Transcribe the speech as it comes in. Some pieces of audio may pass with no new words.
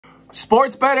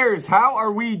Sports bettors, how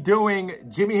are we doing?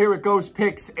 Jimmy here with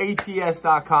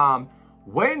GHOSTPICKS,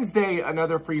 Wednesday,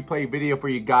 another free play video for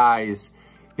you guys.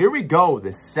 Here we go,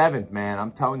 the 7th, man.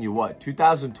 I'm telling you what,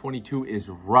 2022 is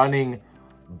running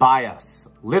by us.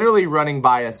 Literally running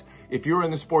by us. If you're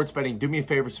in the sports betting, do me a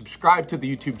favor, subscribe to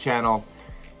the YouTube channel.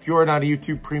 If you are not a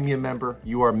YouTube premium member,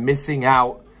 you are missing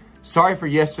out. Sorry for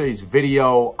yesterday's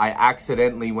video. I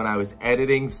accidentally, when I was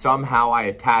editing, somehow I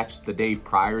attached the day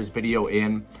prior's video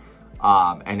in.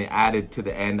 And it added to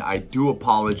the end. I do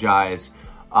apologize.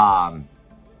 However,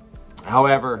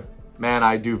 man,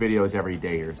 I do videos every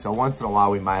day here. So once in a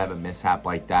while, we might have a mishap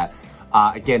like that.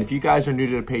 Again, if you guys are new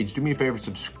to the page, do me a favor,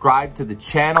 subscribe to the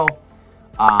channel.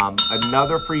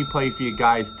 Another free play for you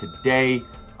guys today.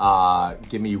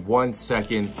 Give me 1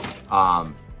 second.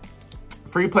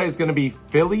 Free play is going to be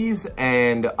Phillies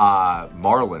and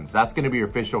Marlins. That's going to be your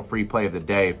official free play of the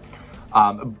day.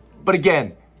 But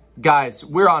again, guys,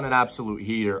 we're on an absolute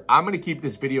heater. I'm going to keep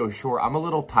this video short. I'm a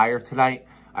little tired tonight.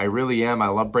 I really am. I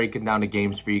love breaking down the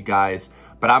games for you guys.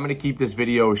 But I'm going to keep this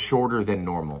video shorter than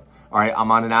normal. All right, I'm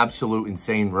on an absolute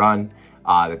insane run.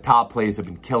 The top plays have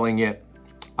been killing it.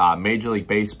 Major League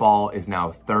Baseball is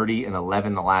now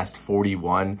 30-11 the last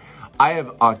 41. I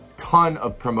have a ton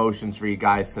of promotions for you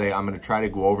guys today. I'm going to try to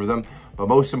go over them. But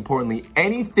most importantly,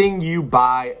 anything you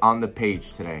buy on the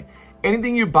page today,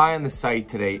 anything you buy on the site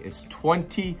today is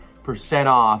 20%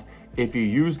 off if you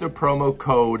use the promo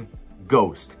code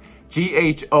GHOST.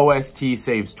 GHOST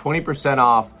saves 20%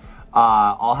 off.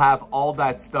 I'll have all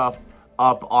that stuff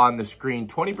up on the screen.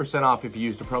 20% off if you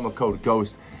use the promo code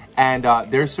GHOST. And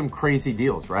there's some crazy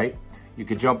deals, right? You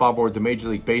could jump on board the Major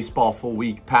League Baseball full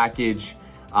week package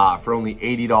for only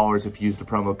 $80 if you use the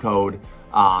promo code.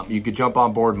 You could jump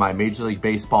on board my Major League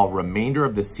Baseball remainder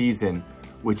of the season,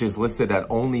 which is listed at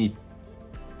only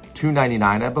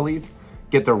 $2.99, I believe.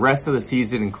 Get the rest of the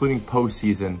season, including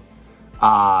postseason,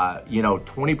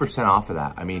 20% off of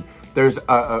that. I mean, there's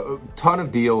a ton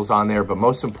of deals on there, but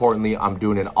most importantly, I'm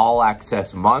doing an all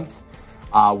access month,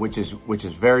 which is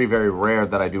very, very rare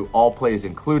that I do all plays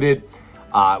included,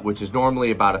 which is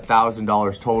normally about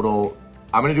 $1,000 total.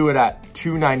 I'm going to do it at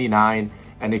 $2.99.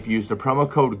 And if you use the promo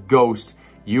code GHOST,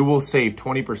 you will save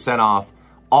 20% off.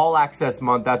 All access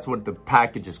month, that's what the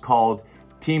package is called.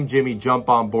 Team Jimmy, jump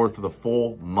on board for the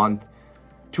full month.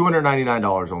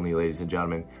 $299 only, ladies and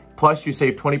gentlemen. Plus, you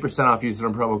save 20% off using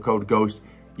the promo code GHOST.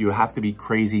 You have to be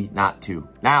crazy not to.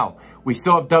 Now, we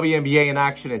still have WNBA in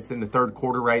action. It's in the third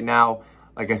quarter right now.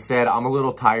 Like I said, I'm a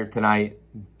little tired tonight.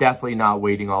 Definitely not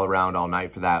waiting all around all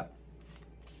night for that.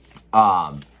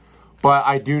 But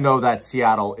I do know that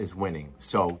Seattle is winning,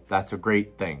 so that's a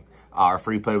great thing. Our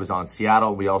free play was on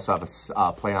Seattle. We also have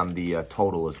a play on the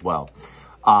total as well.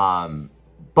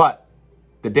 But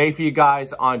the day for you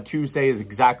guys on Tuesday is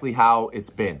exactly how it's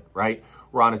been, right?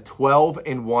 We're on a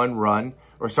 11-1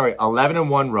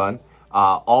 run.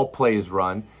 All plays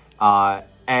run.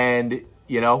 And,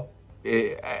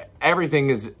 everything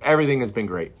has been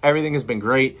great. Everything has been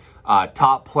great.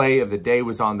 Top play of the day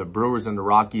was on the Brewers and the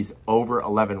Rockies over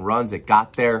 11 runs. It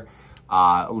got there.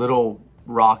 A little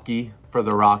rocky for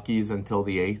the Rockies until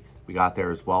the 8th. We got there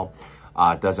as well.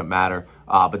 Doesn't matter.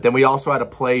 But then we also had a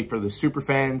play for the super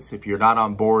fans. If you're not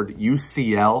on board,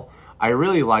 UCL. I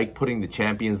really like putting the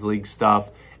Champions League stuff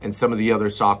and some of the other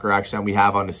soccer action that we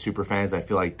have on the super fans. I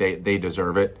feel like they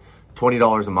deserve it.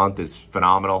 $20 a month is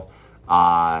phenomenal.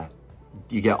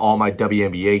 You get all my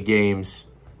WNBA games.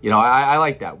 I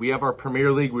like that. We have our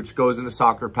Premier League, which goes in the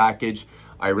soccer package.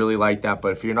 I really like that.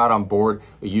 But if you're not on board,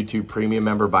 a YouTube premium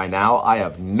member by now, I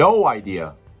have no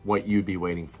idea what you'd be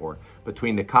waiting for.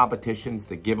 Between the competitions,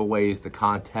 the giveaways, the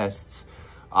contests,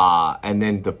 and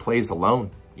then the plays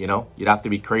alone, you'd have to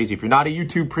be crazy. If you're not a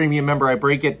YouTube premium member, I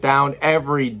break it down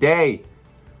every day.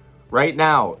 Right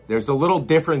now, there's a little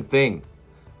different thing.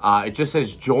 It just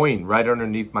says join right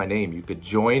underneath my name. You could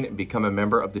join and become a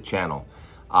member of the channel.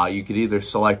 You could either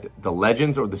select the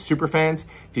Legends or the Super Fans.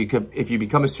 If you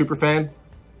become a Super Fan,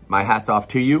 my hat's off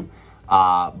to you.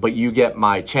 But you get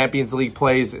my Champions League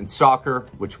plays in soccer,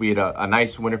 which we had a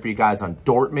nice winner for you guys on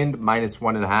Dortmund,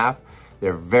 -1.5.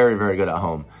 They're very, very good at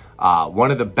home.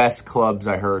 One of the best clubs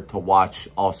I heard to watch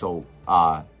also,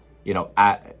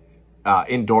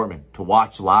 in Dortmund, to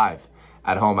watch live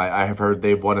at home. I have heard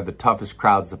they have one of the toughest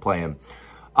crowds to play in.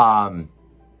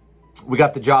 We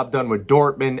got the job done with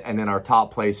Dortmund and then our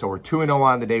top play. So we're 2-0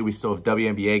 on the day. We still have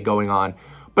WNBA going on.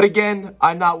 But again,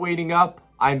 I'm not waiting up.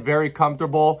 I'm very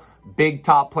comfortable. Big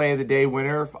top play of the day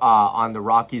winner on the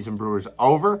Rockies and Brewers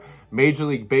over. Major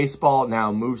League Baseball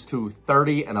now moves to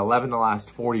 30-11 the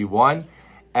last 41.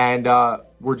 And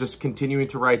we're just continuing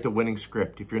to write the winning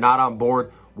script. If you're not on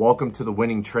board, welcome to the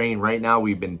winning train. Right now,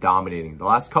 we've been dominating. The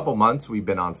last couple months, we've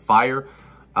been on fire.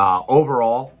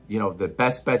 Overall, you know, the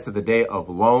best bets of the day of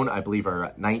loan, I believe, are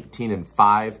at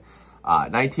 19-5.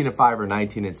 19-5 or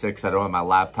 19-6. I don't have my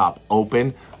laptop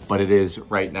open, but it is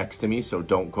right next to me, so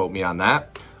don't quote me on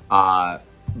that.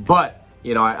 But,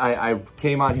 you know, I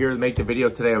came on here to make the video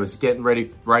today. I was getting ready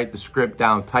to write the script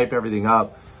down, type everything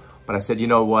up, but I said, you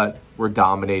know what? We're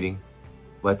dominating.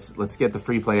 Let's get the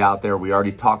free play out there. We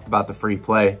already talked about the free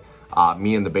play.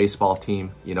 Me and the baseball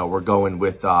team, you know, we're going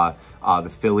with the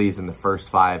Phillies in the first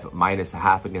 5,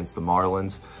 -0.5 against the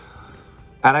Marlins.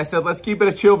 And I said, let's keep it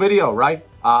a chill video, right?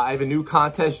 I have a new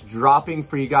contest dropping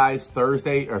for you guys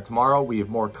Thursday or tomorrow. We have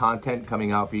more content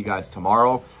coming out for you guys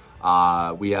tomorrow.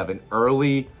 We have an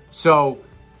early, so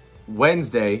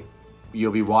Wednesday,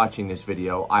 you'll be watching this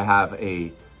video. I have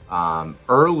a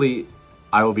early,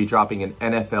 I will be dropping an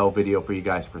NFL video for you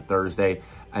guys for Thursday.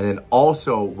 And then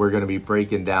also, we're going to be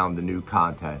breaking down the new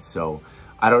contest. So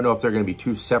I don't know if they're going to be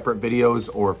 2 separate videos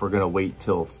or if we're going to wait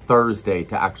till Thursday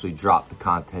to actually drop the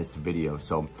contest video.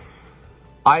 So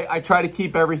I try to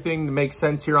keep everything to make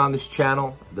sense here on this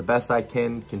channel the best I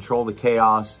can, control the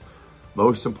chaos.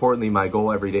 Most importantly, my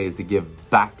goal every day is to give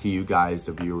back to you guys,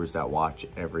 the viewers that watch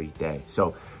every day.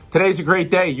 So today's a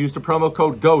great day. Use the promo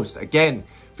code GHOST. Again,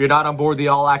 if you're not on board the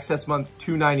All Access month,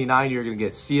 $2.99, you're going to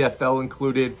get CFL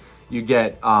included. You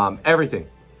get everything,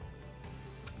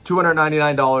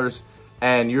 $299,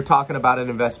 and you're talking about an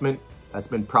investment that's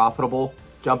been profitable.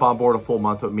 Jump on board a full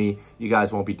month with me. You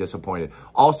guys won't be disappointed.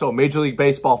 Also, Major League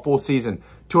Baseball full season,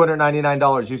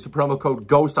 $299. Use the promo code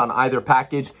GHOST on either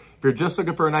package. If you're just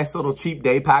looking for a nice little cheap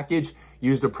day package,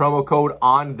 use the promo code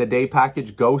on the day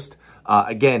package, GHOST.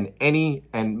 Again, any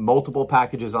and multiple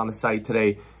packages on the site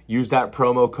today. Use that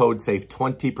promo code, save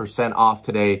 20% off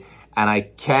today. And I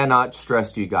cannot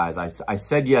stress to you guys, I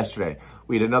said yesterday,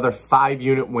 we had another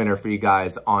 5-unit winner for you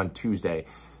guys on Tuesday.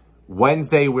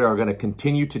 Wednesday, we are going to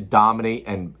continue to dominate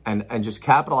and just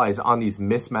capitalize on these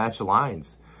mismatched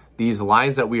lines. These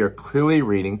lines that we are clearly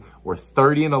reading. We're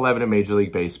 30-11 in Major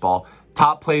League Baseball.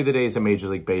 Top play of the day is in Major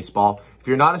League Baseball. If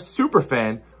you're not a super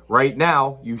fan, right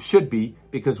now, you should be,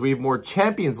 because we have more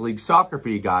Champions League soccer for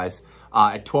you guys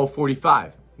at 12:45.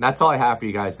 And that's all I have for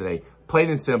you guys today. Plain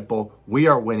and simple, we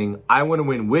are winning. I want to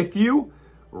win with you,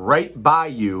 right by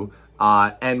you,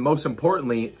 and most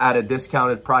importantly, at a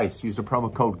discounted price. Use the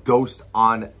promo code GHOST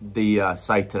on the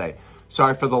site today.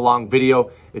 Sorry for the long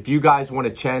video. If you guys want a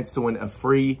chance to win a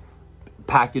free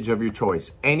package of your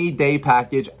choice, any day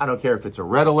package, I don't care if it's a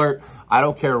red alert, I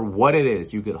don't care what it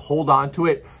is, you can hold on to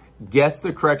it. Guess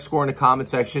the correct score in the comment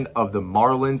section of the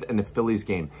Marlins and the Phillies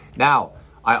game. Now,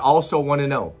 I also want to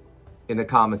know in the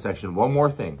comment section, one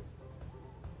more thing.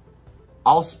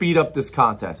 I'll speed up this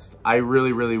contest. I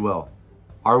really, really will.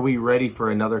 Are we ready for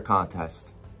another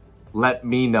contest? Let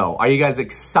me know. Are you guys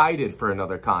excited for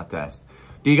another contest?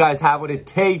 Do you guys have what it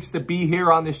takes to be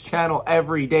here on this channel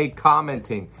every day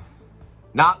commenting?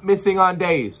 Not missing on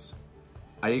days.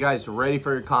 Are you guys ready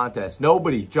for your contest?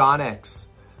 Nobody. John X.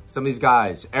 Some of these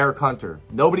guys. Eric Hunter.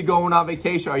 Nobody going on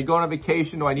vacation. Are you going on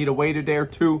vacation? Do I need to wait a day or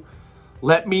two?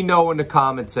 Let me know in the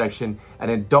comment section.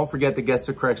 And then don't forget to guess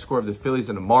the correct score of the Phillies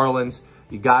and the Marlins.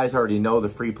 You guys already know the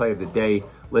free play of the day.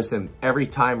 Listen, every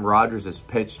time Rogers has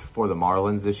pitched for the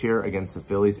Marlins this year against the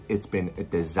Phillies, it's been a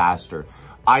disaster.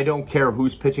 I don't care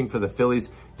who's pitching for the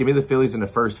Phillies. Give me the Phillies in the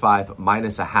first 5,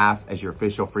 -0.5 as your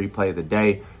official free play of the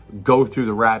day. Go through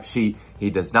the rap sheet. He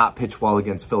does not pitch well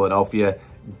against Philadelphia.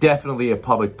 Definitely a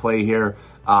public play here,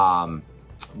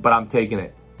 but I'm taking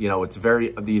it. You know, it's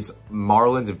these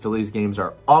Marlins and Phillies games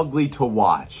are ugly to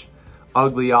watch.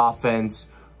 Ugly offense,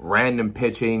 random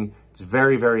pitching. It's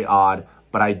very, very odd,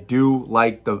 but I do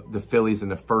like the Phillies in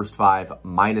the first 5,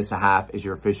 -0.5 is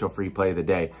your official free play of the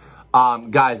day.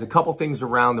 Guys, a couple things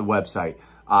around the website.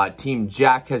 Team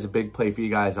Jack has a big play for you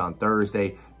guys on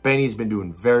Thursday. Benny's been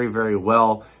doing very, very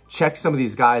well. Check some of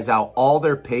these guys out. All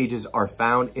their pages are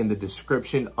found in the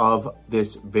description of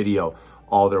this video.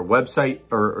 All their website,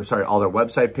 all their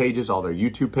website pages, all their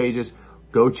YouTube pages.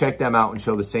 Go check them out and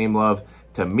show the same love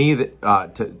to me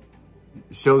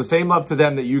show the same love to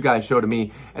them that you guys show to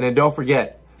me. And then don't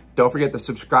forget to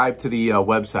subscribe to the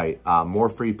website. More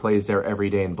free plays there every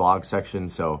day in blog section.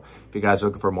 So if you guys are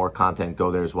looking for more content,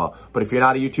 go there as well. But if you're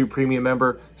not a YouTube premium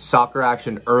member, soccer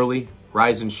action early,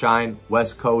 rise and shine,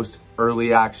 West Coast,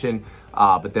 early action.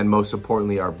 But then most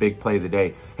importantly, our big play of the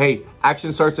day. Hey,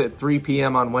 action starts at 3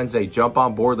 p.m. on Wednesday. Jump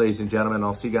on board, ladies and gentlemen.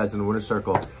 I'll see you guys in the winner's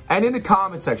circle. And in the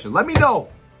comment section, let me know.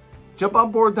 Jump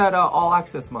on board that All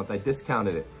Access month. I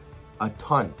discounted it a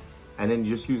ton. And then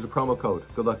you just use the promo code.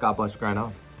 Good luck. God bless. Grind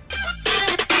on.